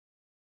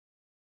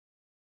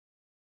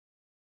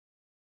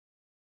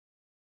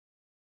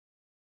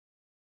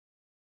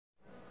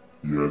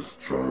Yes,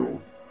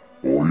 child.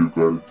 All you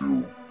gotta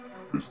do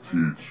is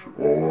teach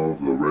all of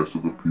the rest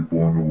of the people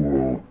in the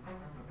world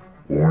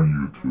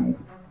on YouTube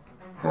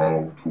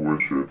how to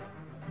worship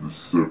the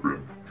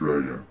serpent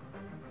dragon.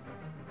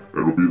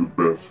 It'll be the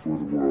best for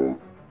the world,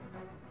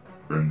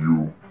 and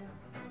you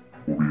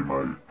will be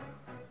my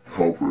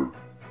helper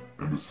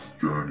in this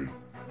journey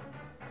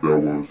that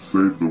will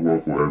save the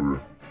world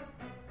forever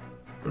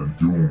and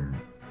doom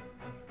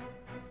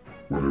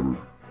whatever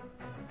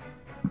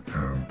we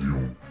can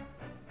doom.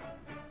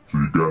 So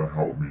you gotta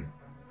help me.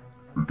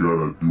 You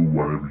gotta do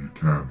whatever you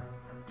can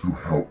to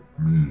help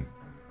me.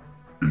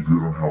 If you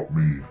don't help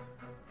me,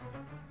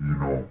 you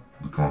know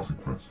the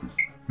consequences.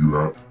 You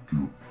have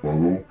to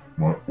follow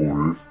my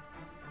orders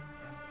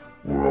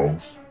or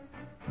else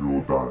you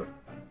will die.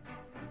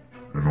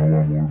 And no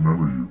one will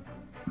remember you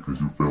because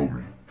you failed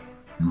me.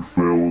 You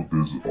failed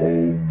this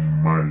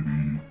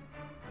almighty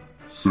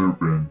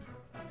serpent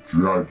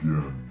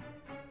dragon.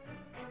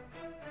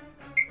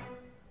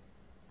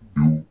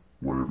 Do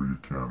whatever you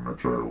can, my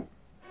child.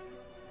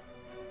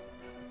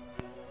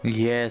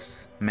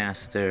 Yes,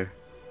 Master.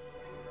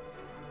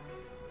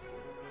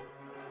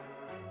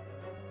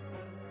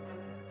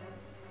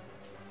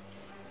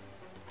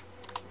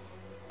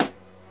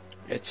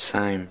 It's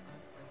time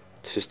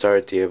to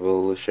start the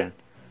evolution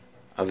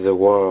of the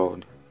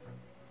world.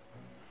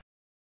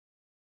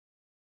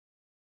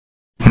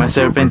 My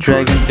serpent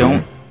dragon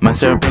don't, my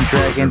serpent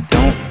dragon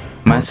don't,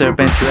 my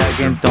serpent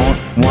dragon don't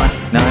want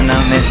none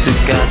unless you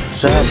got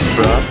sub,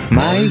 bro.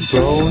 My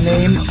bro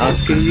named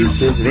Oscar used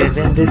to live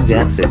in the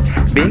desert.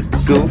 Big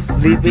goof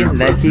living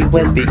like he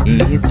was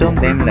being his own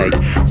name, like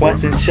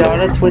wasn't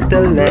Charlotte with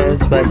the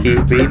legs, but he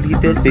really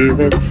did feel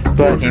it.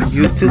 Brought him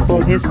used to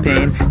for his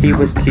pain, he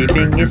was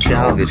keeping it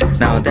childish.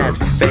 Now that's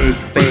fake,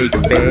 fake,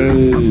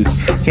 fake.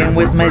 Came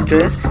with my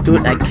dress,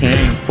 dude, I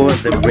came for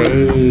the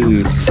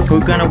raid.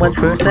 We're gonna watch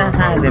first and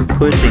hide and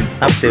pushing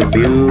up the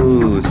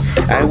views.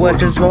 I was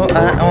just raw,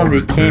 I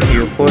only came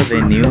here for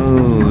the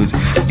news.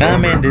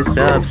 I'm in this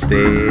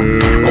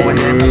upstate. What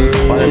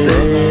I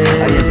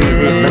said? I just beat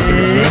it, looking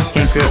to sing.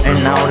 Came through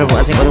and now I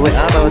wasn't all the way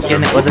up. I was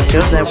getting all the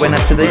chills. I went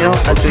up to the hill.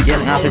 I stood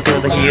yelling off the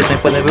chills like he used me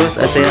for the booth.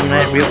 I say I'm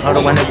not real, I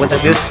don't want it with the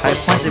views. I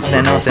pointed with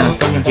the nose and I'm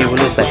talking here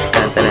with like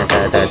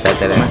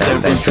my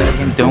serpent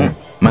dragon don't,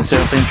 my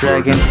serpent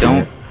dragon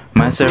don't,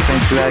 my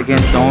serpent dragon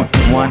don't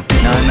want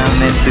none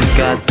unless you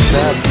got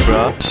subs,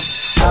 bro.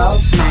 Oh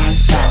my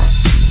god,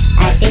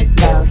 I see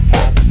those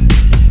subs.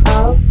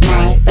 Oh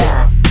my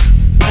god,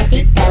 I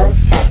see those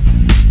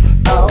subs.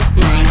 Oh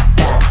my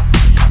god,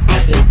 I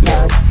see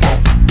those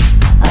subs.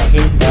 I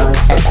see those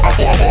subs.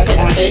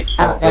 I see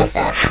all those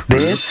subs.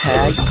 This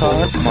hag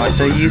called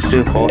Martha used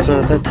to host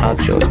all the talk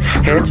shows.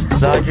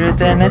 Heads larger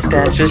than a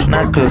statue,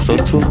 not close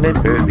to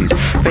liberties.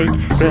 Fake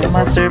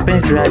grandma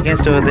serpent dragon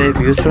stole their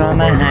views from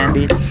my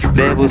handy.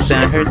 They will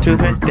send her to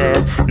her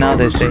death. Now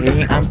they're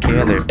saying I'm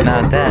killer.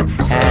 Now that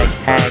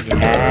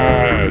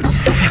hag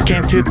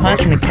came to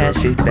punch me cause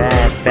she's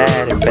bad.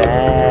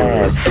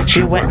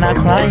 She went now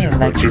crying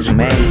like she's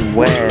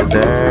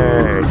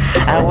Mayweather.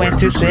 I went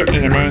to sit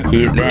in and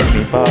he let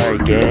me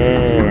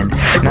bargain.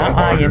 Now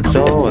I am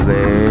so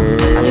lit.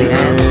 At the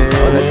end,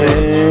 all I say,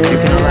 you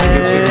can like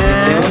it with the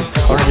feels.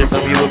 Ownership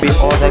of you will be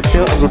all that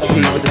feel. I will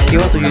compete with the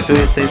skills, so you do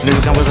it stage.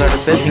 Never come without a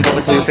spit, can go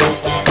to your feel.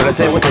 What I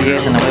say was a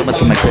yes and I went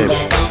to my crib.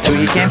 So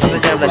he came from the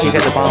job like he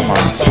got the bomb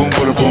on. Boom,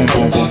 boom, boom,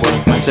 boom, boom, boom.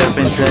 My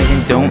serpent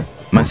dragon don't,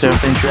 my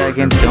serpent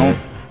dragon don't,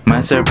 my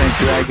serpent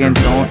dragon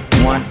don't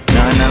want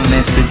none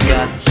unless you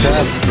got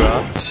subs,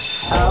 bro.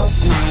 Oh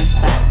my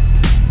god,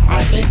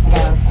 I see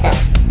those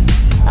subs.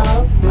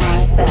 Oh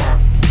my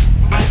god,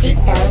 I see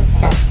those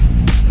subs.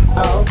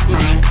 Oh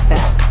my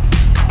god,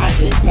 I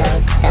see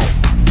those subs.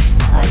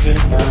 I see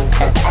those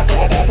subs. I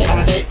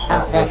see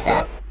all those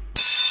subs.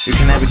 You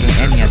can never gain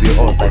any of your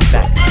old life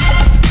back.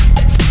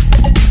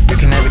 You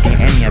can never gain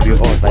any of your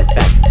old life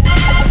back.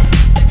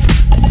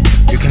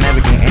 You can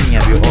never gain any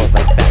of your old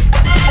life back.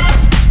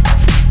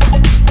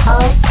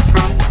 Oh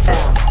my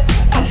god,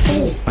 I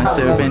see my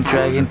serpent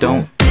dragon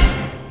don't,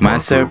 my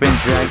serpent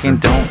dragon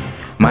don't,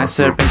 my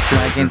serpent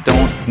dragon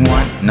don't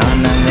want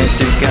none unless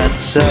you got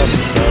subs.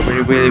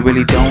 Bro,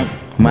 really don't.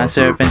 My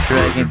serpent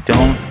dragon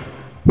don't,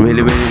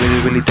 really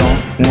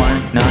don't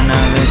want none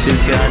unless you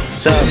got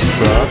subs,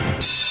 bro.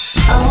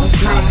 Oh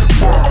my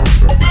god,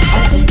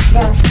 I see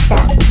those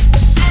subs.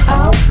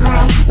 Oh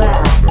my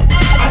god,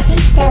 I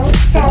see those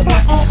subs.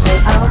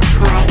 Oh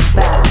my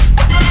god,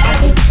 I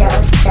see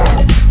those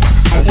subs.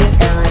 I see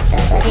those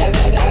subs.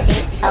 I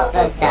see all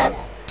those subs.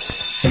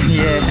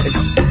 Yes,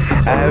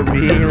 I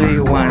really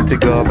want to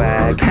go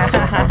back.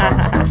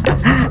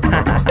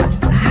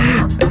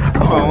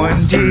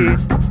 OMG.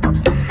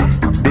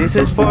 This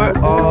is for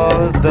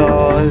all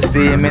those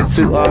demons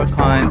who are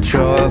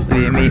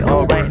controlling me.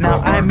 Oh, right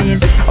now, I mean,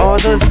 all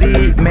those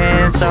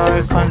demons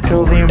are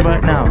controlling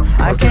right now.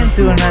 I can't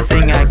do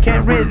nothing, I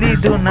can't really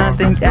do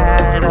nothing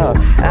at all.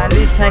 At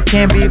least I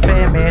can be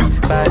famous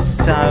by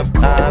some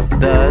of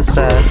the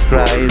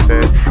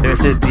subscribers.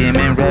 There's a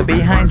demon right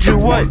behind you,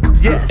 what?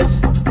 Yes!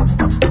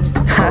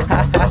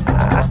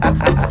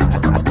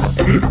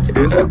 I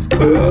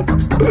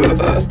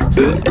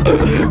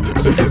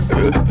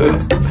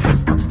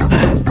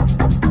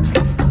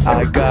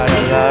got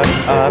a lot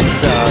of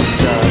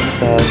sauce.